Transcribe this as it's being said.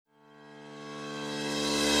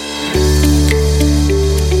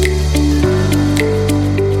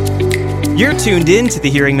You're tuned in to the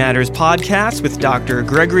Hearing Matters podcast with Dr.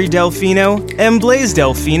 Gregory Delfino and Blaise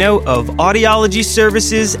Delfino of Audiology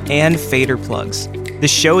Services and Fader Plugs, the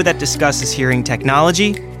show that discusses hearing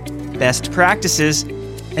technology, best practices,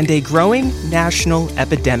 and a growing national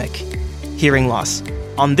epidemic, hearing loss.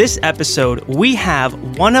 On this episode, we have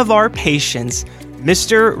one of our patients,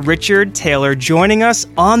 Mr. Richard Taylor, joining us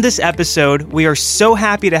on this episode. We are so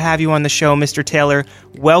happy to have you on the show, Mr. Taylor.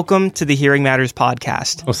 Welcome to the Hearing Matters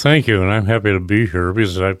podcast. Well, thank you, and I'm happy to be here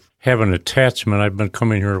because I have an attachment. I've been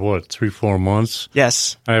coming here, 3-4 months?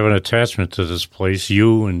 Yes. I have an attachment to this place,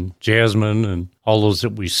 you and Jasmine and all those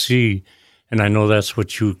that we see, and I know that's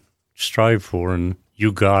what you strive for, and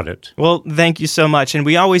you got it. Well, thank you so much. And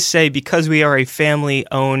we always say, because we are a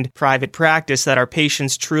family-owned private practice, that our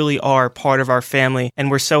patients truly are part of our family. And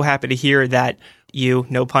we're so happy to hear that you,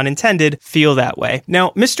 no pun intended, feel that way. Now,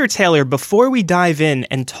 Mr. Taylor, before we dive in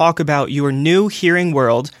and talk about your new hearing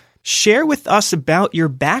world, share with us about your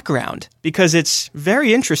background, because it's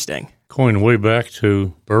very interesting. Going way back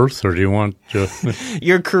to birth, or do you want to?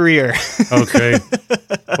 Your career. Okay.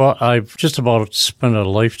 Well, I've just about spent a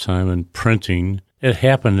lifetime in printing. It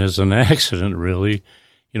happened as an accident, really.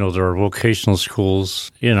 You know, there are vocational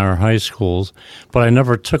schools in our high schools, but I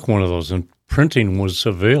never took one of those, and printing was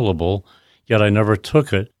available, yet I never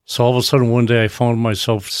took it. So all of a sudden, one day, I found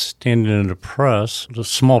myself standing in a press, a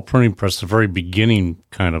small printing press, the very beginning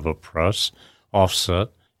kind of a press, offset,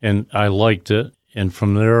 and I liked it. And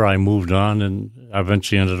from there, I moved on, and I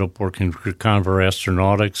eventually ended up working for Convair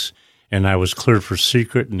Astronautics, and I was cleared for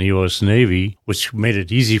secret in the U.S. Navy, which made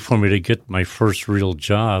it easy for me to get my first real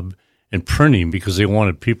job in printing because they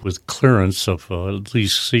wanted people with clearance of at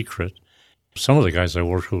least secret. Some of the guys I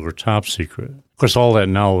worked with were top secret. Of course, all that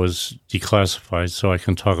now is declassified, so I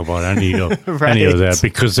can talk about any of Right. any of that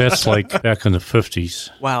because that's like back in the 50s.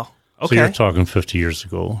 Wow. Okay. So you're talking 50 years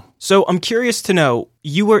ago. So I'm curious to know,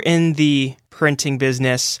 you were in the printing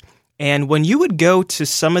business, and when you would go to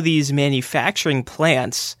some of these manufacturing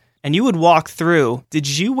plants and you would walk through, did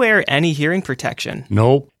you wear any hearing protection?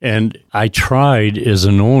 Nope. And I tried as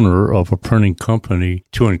an owner of a printing company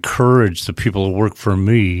to encourage the people who work for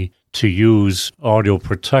me to use audio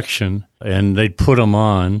protection, and they'd put them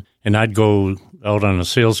on, and I'd go out on a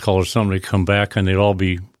sales call or something, they'd come back, and they'd all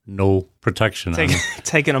be no protection on them.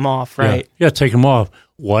 Taking them off, right? Yeah, take them off.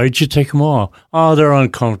 Why'd you take them off? Oh, they're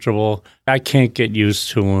uncomfortable. I can't get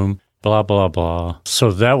used to them, blah, blah, blah.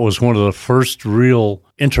 So that was one of the first real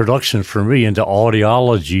introduction for me into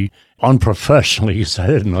audiology, unprofessionally, because I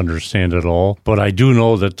didn't understand it all. But I do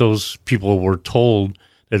know that those people were told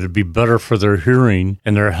that it'd be better for their hearing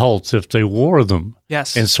and their health if they wore them.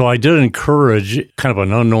 Yes. And so I did encourage kind of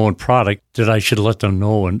an unknown product that I should let them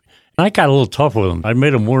know. And I got a little tough with them. I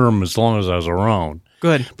made them wear them as long as I was around.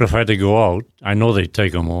 Good. But if I had to go out, I know they'd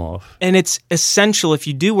take them off. And it's essential, if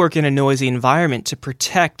you do work in a noisy environment, to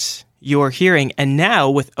protect your hearing. And now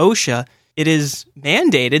with OSHA, it is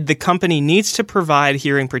mandated the company needs to provide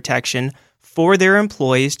hearing protection for their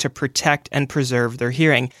employees to protect and preserve their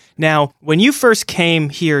hearing. Now, when you first came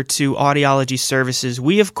here to Audiology Services,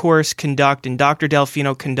 we, of course, conduct, and Dr.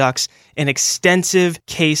 Delfino conducts, an extensive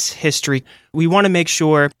case history. We want to make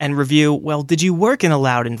sure and review, well, did you work in a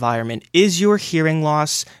loud environment? Is your hearing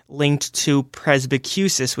loss linked to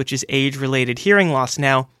presbycusis, which is age-related hearing loss?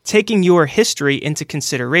 Now, taking your history into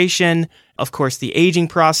consideration, of course, the aging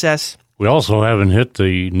process. We also haven't hit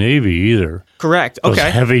the Navy either. Correct. Those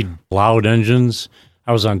Okay. heavy, loud engines.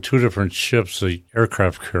 I was on 2 different ships, the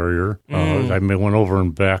aircraft carrier. I went over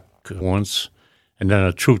and back once. And then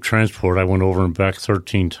a troop transport, I went over and back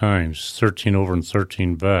 13 times, 13 over and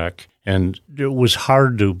 13 back. And it was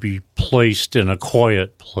hard to be placed in a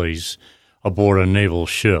quiet place aboard a naval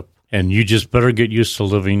ship. And you just better get used to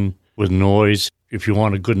living with noise if you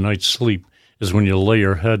want a good night's sleep. Is when you lay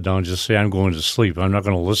your head down, just say, I'm going to sleep. I'm not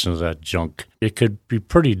going to listen to that junk. It could be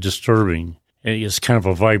pretty disturbing. And it's kind of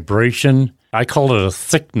a vibration. I call it a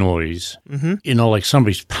thick noise. Mm-hmm. You know, like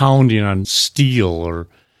somebody's pounding on steel, or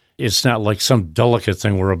it's not like some delicate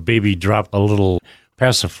thing where a baby dropped a little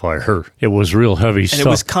pacifier. It was real heavy stuff. And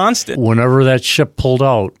it was constant. Whenever that ship pulled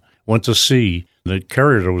out, went to sea, the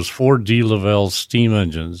carrier, there was 4 De Laval steam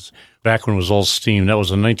engines. Back when it was all steam. That was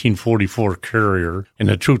a 1944 carrier, and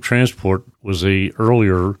the troop transport was a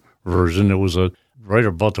earlier version. It was right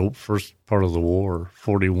about the first part of the war,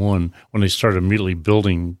 41, when they started immediately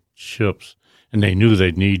building ships, and they knew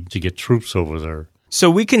they'd need to get troops over there. So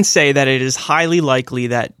we can say that it is highly likely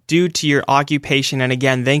that due to your occupation, and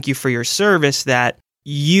again, thank you for your service, that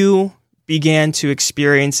you began to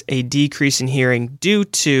experience a decrease in hearing due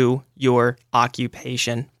to your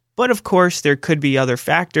occupation. But of course, there could be other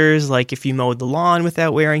factors, like if you mowed the lawn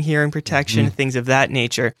without wearing hearing protection, things of that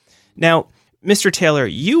nature. Now, Mr. Taylor,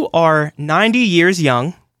 you are 90 years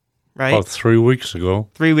young, right? About 3 weeks ago.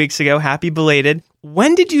 3 weeks ago. Happy belated.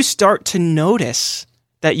 When did you start to notice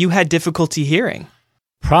that you had difficulty hearing?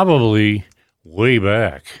 Probably way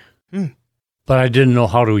back. But I didn't know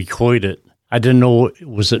how to equate it. I didn't know,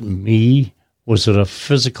 was it me? Was it a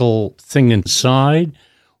physical thing inside?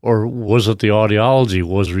 Or was it the audiology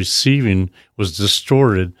was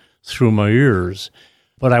distorted through my ears?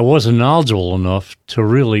 But I wasn't knowledgeable enough to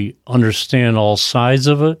really understand all sides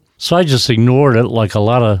of it. So I just ignored it like a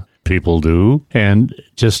lot of people do and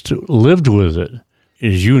just lived with it.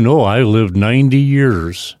 As you know, I lived 90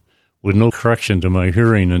 years with no correction to my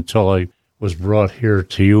hearing until I was brought here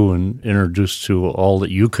to you and introduced to all that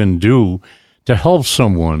you can do to help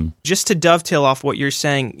someone. Just to dovetail off what you're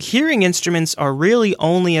saying, hearing instruments are really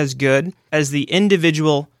only as good as the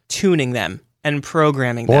individual tuning them and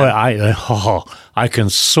programming them. Boy, I can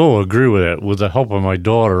so agree with that. With the help of my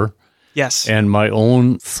daughter, yes, and my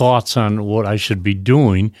own thoughts on what I should be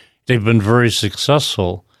doing, they've been very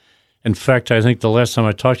successful. In fact, I think the last time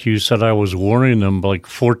I talked to you, you said I was warning them like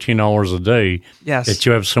 14 hours a day. Yes. That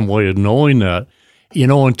you have some way of knowing that. You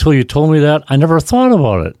know, until you told me that, I never thought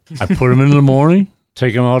about it. I put them in the morning,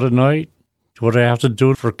 take them out at night, do what I have to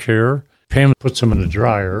do for care. Pam puts them in the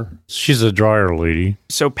dryer. She's a dryer lady.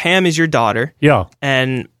 So Pam is your daughter. Yeah.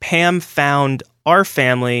 And Pam found our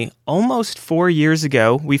family almost 4 years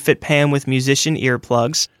ago. We fit Pam with musician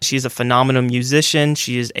earplugs. She's a phenomenal musician.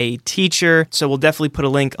 She is a teacher. So we'll definitely put a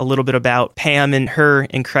link a little bit about Pam and her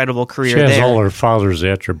incredible career there. She has all her father's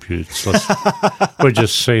attributes. We'll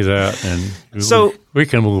just say that and we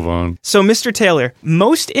can move on. So, Mr. Taylor,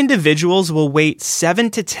 most individuals will wait 7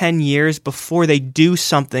 to 10 years before they do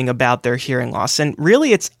something about their hearing loss. And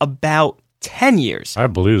really, it's about 10 years. I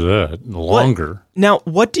believe that. Longer. Now,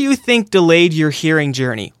 what do you think delayed your hearing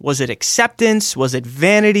journey? Was it acceptance? Was it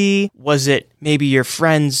vanity? Was it maybe your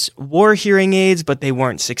friends wore hearing aids, but they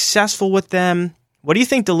weren't successful with them? What do you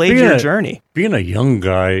think delayed your journey? Being a young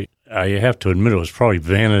guy, I have to admit it was probably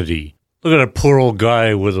vanity. Look at that poor old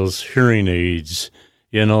guy with those hearing aids.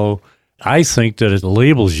 You know, I think that it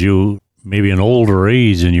labels you maybe an older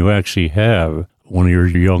age than you actually have when you're a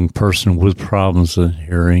young person with problems in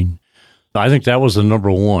hearing. I think that was the number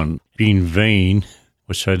one, being vain,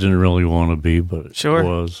 which I didn't really want to be, but it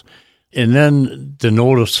was. And then the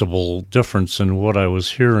noticeable difference in what I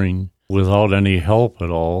was hearing without any help at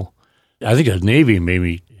all. I think the Navy made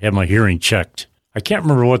me have my hearing checked. I can't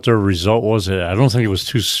remember what their result was. I don't think it was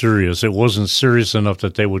too serious. It wasn't serious enough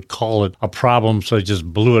that they would call it a problem, so I just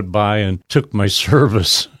blew it by and took my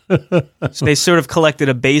service. So they sort of collected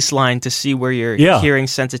a baseline to see where your hearing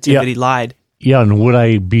sensitivity lied. Yeah, and would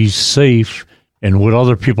I be safe, and would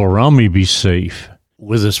other people around me be safe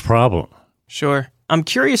with this problem? Sure. I'm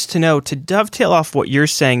curious to know, to dovetail off what you're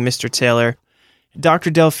saying, Mr. Taylor,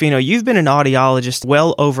 Dr. Delfino, you've been an audiologist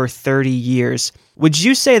well over 30 years. Would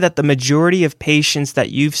you say that the majority of patients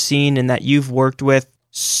that you've seen and that you've worked with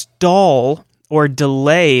stall or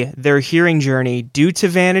delay their hearing journey due to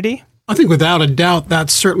vanity? I think without a doubt,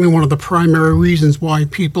 that's certainly one of the primary reasons why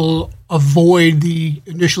people avoid the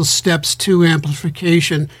initial steps to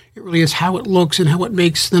amplification. It really is how it looks and how it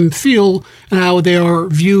makes them feel and how they are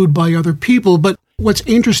viewed by other people. But what's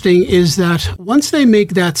interesting is that once they make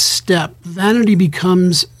that step, vanity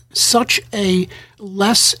becomes such a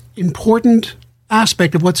less important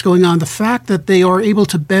aspect of what's going on. The fact that they are able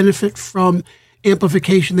to benefit from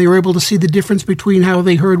amplification, they are able to see the difference between how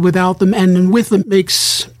they heard without them and then with them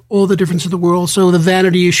makes all the difference in the world. So the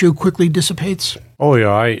vanity issue quickly dissipates. Oh, yeah.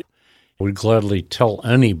 I would gladly tell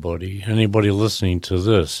anybody listening to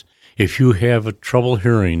this, if you have a trouble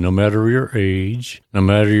hearing, no matter your age, no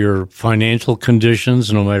matter your financial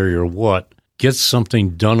conditions, no matter your what, get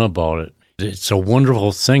something done about it. It's a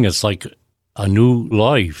wonderful thing. It's like a new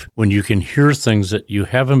life when you can hear things that you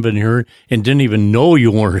haven't been hearing and didn't even know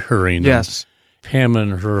you weren't hearing them. Yes. Pam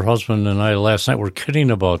and her husband and I last night were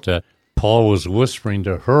kidding about that. Paul was whispering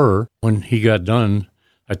to her when he got done.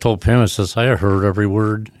 I told Pam, I says, I heard every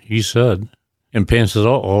word he said. And Pam says,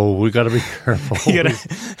 we got to be careful.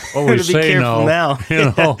 What we say now.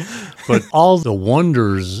 You know, but all the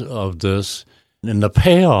wonders of this and the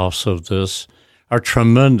payoffs of this are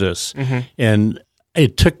tremendous. Mm-hmm. And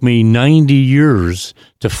it took me 90 years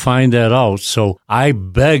to find that out. So I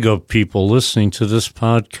beg of people listening to this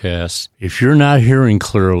podcast, if you're not hearing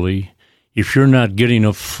clearly, if you're not getting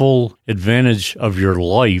a full advantage of your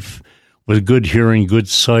life with good hearing, good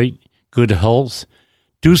sight, good health,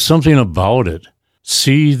 do something about it.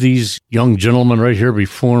 see these young gentlemen right here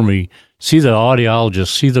before me, see the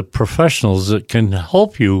audiologists, see the professionals that can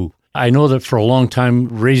help you. I know that for a long time,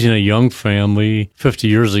 raising a young family 50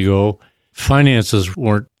 years ago, finances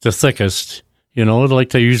weren't the thickest,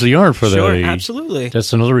 like they usually aren't for that age. Absolutely.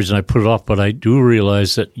 That's another reason I put it off, but I do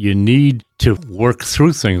realize that you need to work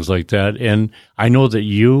through things like that. And I know that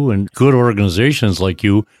you and good organizations like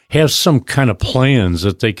you have some kind of plans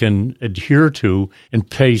that they can adhere to and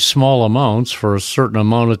pay small amounts for a certain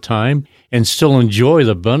amount of time and still enjoy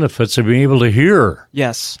the benefits of being able to hear.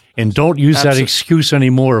 Yes. And don't use that excuse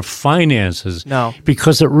anymore of finances. No.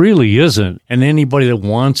 Because it really isn't. And anybody that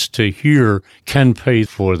wants to hear can pay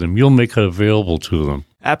for them. You'll make it available to them.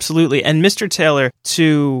 Absolutely. And Mr. Taylor,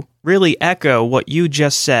 to really echo what you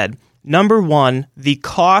just said, number one, the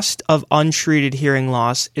cost of untreated hearing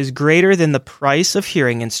loss is greater than the price of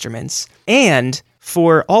hearing instruments. And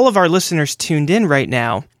for all of our listeners tuned in right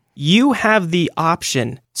now, you have the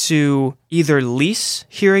option to either lease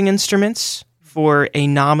hearing instruments for a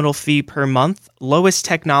nominal fee per month. Lowest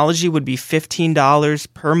technology would be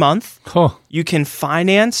 $15 per month. Huh. You can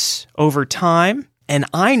finance over time. And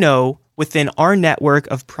I know within our network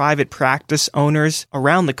of private practice owners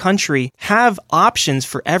around the country have options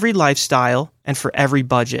for every lifestyle and for every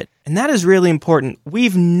budget. And that is really important.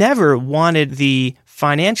 We've never wanted the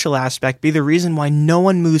financial aspect be the reason why no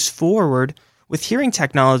one moves forward with hearing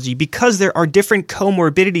technology, because there are different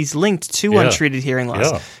comorbidities linked to untreated hearing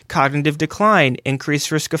loss. Cognitive decline, increased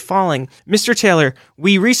risk of falling. Mr. Taylor,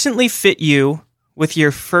 we recently fit you with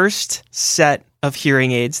your first set of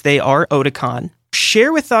hearing aids. They are Oticon.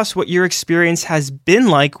 Share with us what your experience has been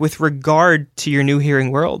like with regard to your new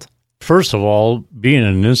hearing world. First of all, being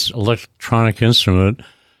an electronic instrument,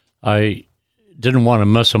 I didn't want to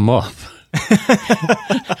mess them up.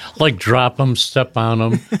 Like drop them, step on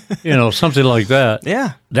them, something like that.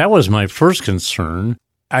 Yeah. That was my first concern.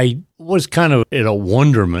 I was kind of in a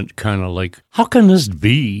wonderment, kind of like, how can this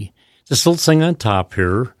be? This little thing on top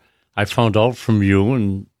here, I found out from you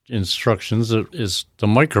and instructions, is the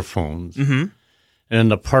microphones. Mm-hmm.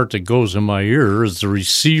 And the part that goes in my ear is the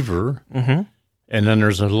receiver. Mm-hmm. And then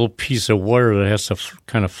there's a little piece of wire that has to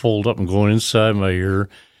kind of fold up and go inside my ear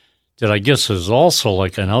that I guess is also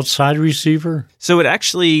like an outside receiver. So it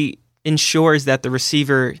actually ensures that the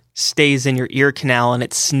receiver stays in your ear canal and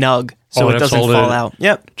it's snug so it doesn't fall out.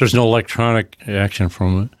 Yep. There's no electronic action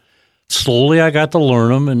from it. Slowly I got to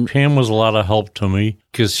learn them, and Pam was a lot of help to me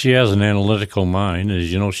because she has an analytical mind.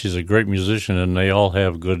 As you know, she's a great musician, and they all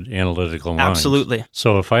have good analytical minds. Absolutely.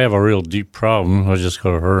 So if I have a real deep problem, I just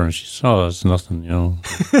go to her, and she says, oh, that's nothing,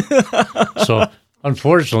 So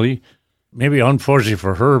unfortunately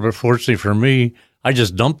for her, but fortunately for me, I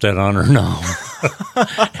just dumped that on her now.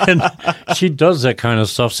 And she does that kind of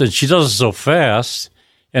stuff, and she does it so fast.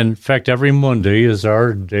 And in fact, every Monday is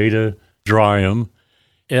our day to dry them.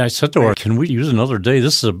 And I said to her, can we use another day?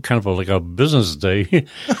 This is like a business day.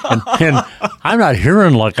 and I'm not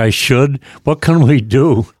hearing like I should. What can we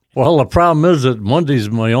do? Well, the problem is that Monday's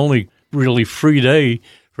my only really free day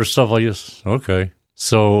for stuff like this. Okay.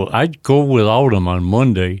 So I'd go without them on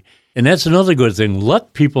Monday. And that's another good thing.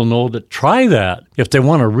 Let people know that try that. If they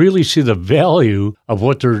want to really see the value of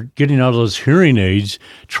what they're getting out of those hearing aids,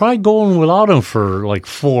 try going without them for like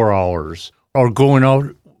 4 hours or going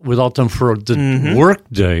out without them for the work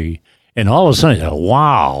day. And all of a sudden,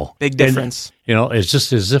 wow. Big difference. And, it's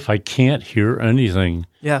just as if I can't hear anything.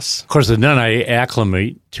 Yes. Of course, and then I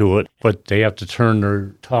acclimate to it, but they have to turn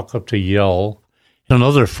their talk up to yell.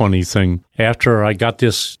 Another funny thing, after I got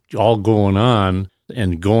this all going on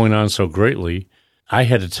and going on so greatly, I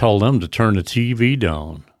had to tell them to turn the TV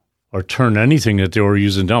down or turn anything that they were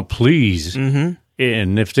using down, please. Mm-hmm.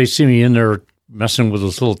 And if they see me in there messing with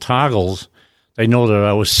those little toggles, they know that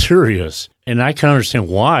I was serious. And I can understand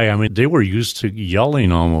why. I mean, they were used to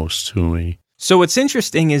yelling almost to me. So what's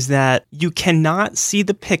interesting is that you cannot see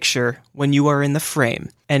the picture when you are in the frame.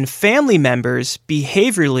 And family members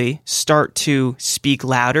behaviorally start to speak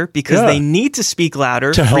louder because they need to speak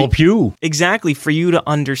louder. To help you. Exactly, for you to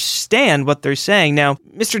understand what they're saying. Now,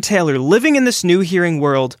 Mr. Taylor, living in this new hearing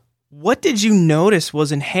world, what did you notice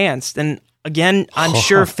was enhanced? And again, I'm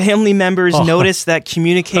sure family members notice that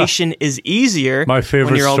communication is easier when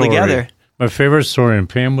you're all together. My favorite story, and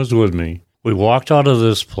Pam was with me. We walked out of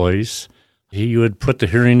this place. He would put the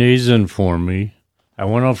hearing aids in for me. I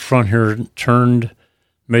went up front here,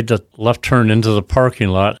 made the left turn into the parking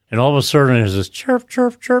lot, and all of a sudden there's this chirp,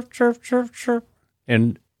 chirp, chirp, chirp, chirp, chirp.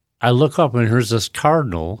 And I look up, and here's this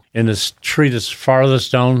cardinal in this tree that's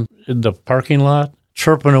farthest down in the parking lot,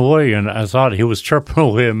 chirping away, and I thought he was chirping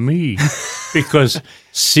away at me because,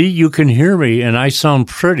 see, you can hear me, and I sound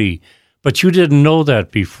pretty, But you didn't know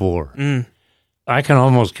that before. Mm. I can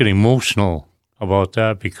almost get emotional about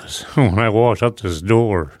that because when I walked up this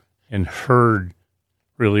door and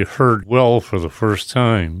really heard well for the first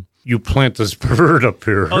time, you plant this bird up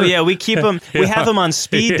here. Oh, yeah, we keep him. We have him on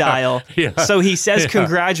speed dial. Yeah. So he says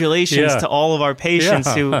congratulations to all of our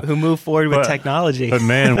patients who move forward with technology. But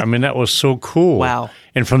man, I mean, that was so cool. Wow.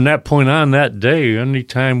 And from that point on that day,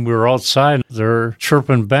 anytime we were outside, they're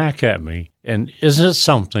chirping back at me. And isn't it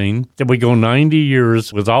something that we go 90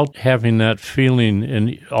 years without having that feeling,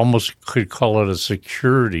 and almost could call it a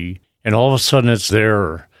security, and all of a sudden it's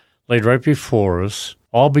there, laid right before us,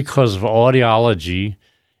 all because of audiology,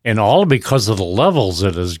 and all because of the levels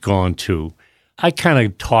it has gone to. I kind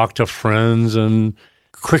of talked to friends and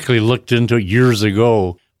quickly looked into it years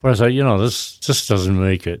ago, but I thought, this doesn't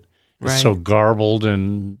make it. It's so garbled,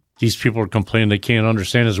 and these people are complaining they can't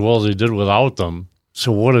understand as well as they did without them.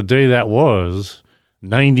 So what a day that was,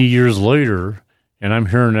 90 years later, and I'm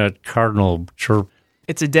hearing that cardinal chirp.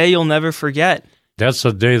 It's a day you'll never forget. That's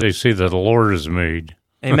the day they say that the Lord has made.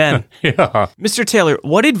 Amen. Yeah. Mr. Taylor,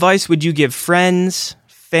 what advice would you give friends,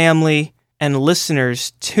 family, and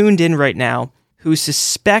listeners tuned in right now who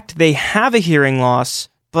suspect they have a hearing loss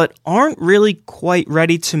but aren't really quite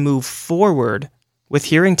ready to move forward with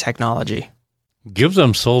hearing technology? Give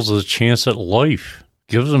themselves a chance at life.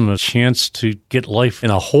 Give them a chance to get life in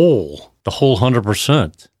the whole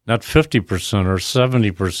 100%, not 50% or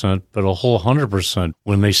 70%, but a whole 100%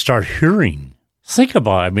 when they start hearing. Think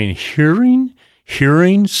about it. I mean,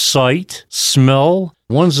 hearing, sight, smell,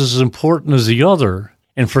 one's as important as the other.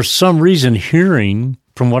 And for some reason, hearing,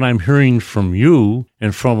 from what I'm hearing from you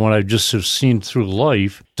and from what I just have seen through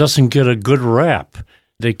life, doesn't get a good rap.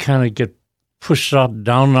 They kind of get pushed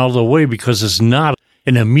down out of the way because it's not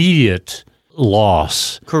an immediate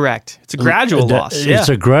loss. Correct. It's a gradual loss. It's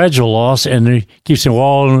a gradual loss, and they keep saying,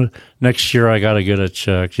 well, next year I got to get it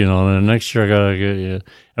checked, and then next year I got to get it.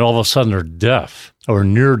 And all of a sudden they're deaf or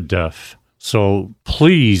near deaf. So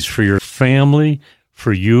please, for your family,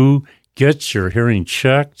 for you, get your hearing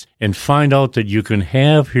checked and find out that you can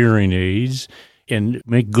have hearing aids and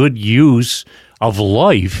make good use of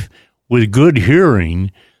life with good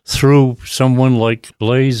hearing through someone like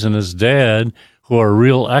Blaze and his dad, who are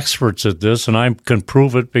real experts at this, and I can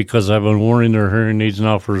prove it because I've been wearing their hearing aids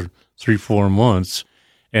now for 3-4 months,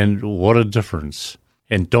 and what a difference.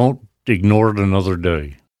 And don't ignore it another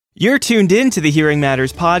day. You're tuned in to the Hearing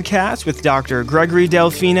Matters podcast with Dr. Gregory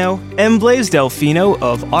Delfino and Blaze Delfino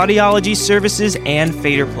of Audiology Services and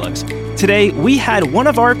Fader Plugs. Today, we had one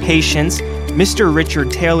of our patients, Mr.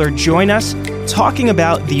 Richard Taylor, join us talking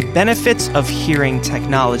about the benefits of hearing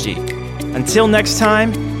technology. Until next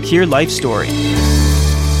time, hear Life Story.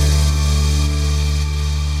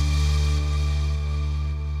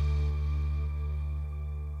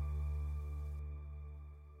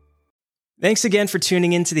 Thanks again for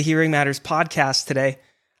tuning in to the Hearing Matters podcast today.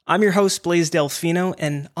 I'm your host, Blaze Delfino,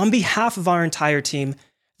 and on behalf of our entire team,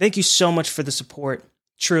 thank you so much for the support.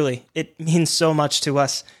 Truly, it means so much to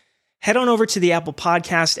us. Head on over to the Apple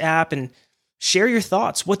Podcast app and share your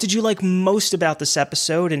thoughts. What did you like most about this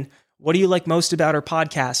episode, and what do you like most about our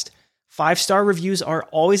podcast? 5-star reviews are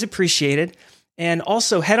always appreciated. And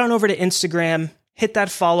also head on over to Instagram, hit that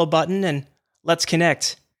follow button, and let's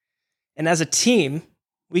connect. And as a team,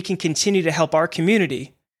 we can continue to help our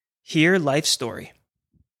community hear Life Story.